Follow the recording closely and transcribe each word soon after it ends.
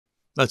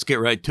Let's get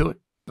right to it.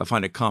 I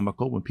find it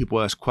comical when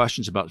people ask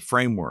questions about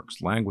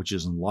frameworks,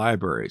 languages, and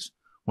libraries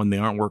when they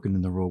aren't working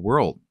in the real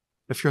world.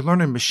 If you're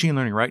learning machine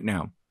learning right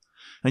now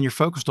and you're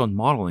focused on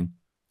modeling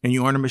and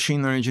you aren't a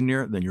machine learning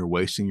engineer, then you're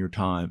wasting your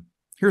time.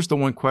 Here's the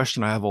one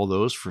question I have all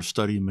those for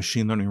studying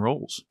machine learning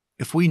roles.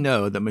 If we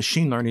know that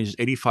machine learning is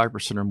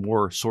 85% or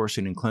more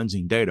sourcing and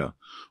cleansing data,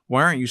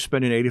 why aren't you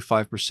spending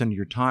 85% of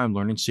your time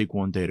learning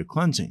SQL and data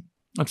cleansing?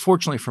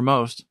 Unfortunately for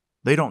most,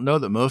 they don't know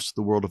that most of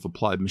the world of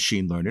applied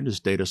machine learning is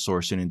data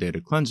sourcing and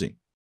data cleansing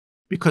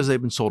because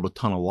they've been sold a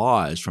ton of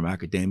lies from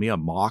academia,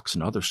 mocks,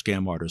 and other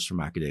scam artists from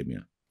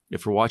academia.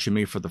 If you're watching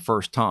me for the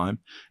first time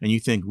and you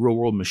think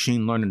real-world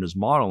machine learning is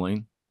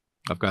modeling,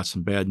 I've got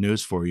some bad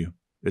news for you.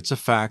 It's a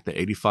fact that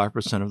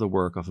 85% of the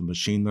work of a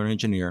machine learning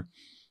engineer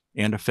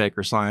and a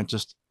faker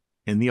scientist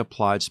in the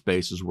applied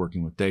space is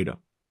working with data.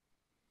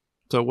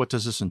 So what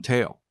does this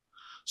entail?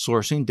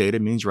 Sourcing data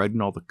means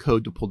writing all the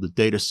code to pull the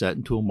data set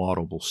into a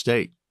modelable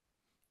state.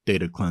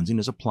 Data cleansing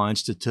is applying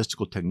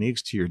statistical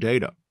techniques to your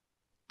data.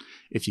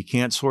 If you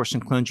can't source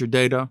and cleanse your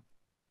data,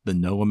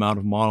 then no amount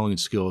of modeling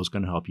skill is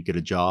going to help you get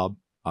a job,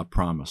 I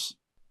promise.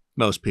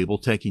 Most people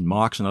taking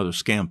mocks and other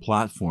scam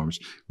platforms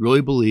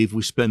really believe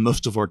we spend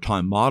most of our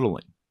time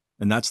modeling,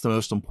 and that's the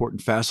most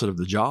important facet of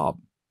the job.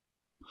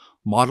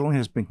 Modeling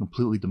has been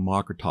completely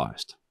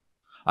democratized.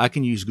 I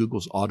can use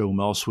Google's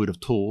AutoML suite of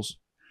tools,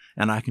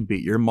 and I can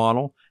beat your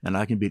model, and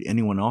I can beat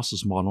anyone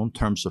else's model in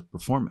terms of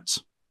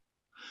performance.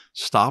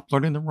 Stop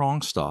learning the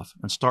wrong stuff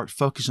and start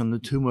focusing on the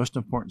two most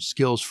important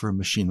skills for a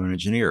machine learning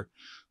engineer.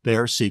 They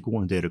are SQL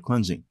and data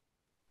cleansing.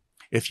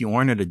 If you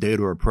aren't at a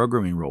data or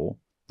programming role,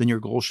 then your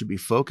goal should be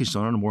focused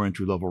on a more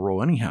entry-level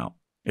role anyhow.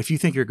 If you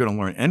think you're going to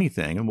learn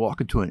anything and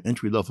walk into an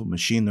entry-level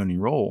machine learning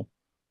role,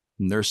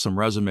 then there's some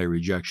resume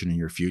rejection in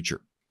your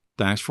future.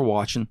 Thanks for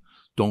watching.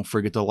 Don't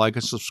forget to like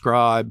and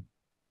subscribe,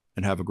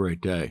 and have a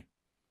great day.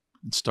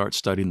 And start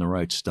studying the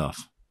right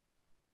stuff.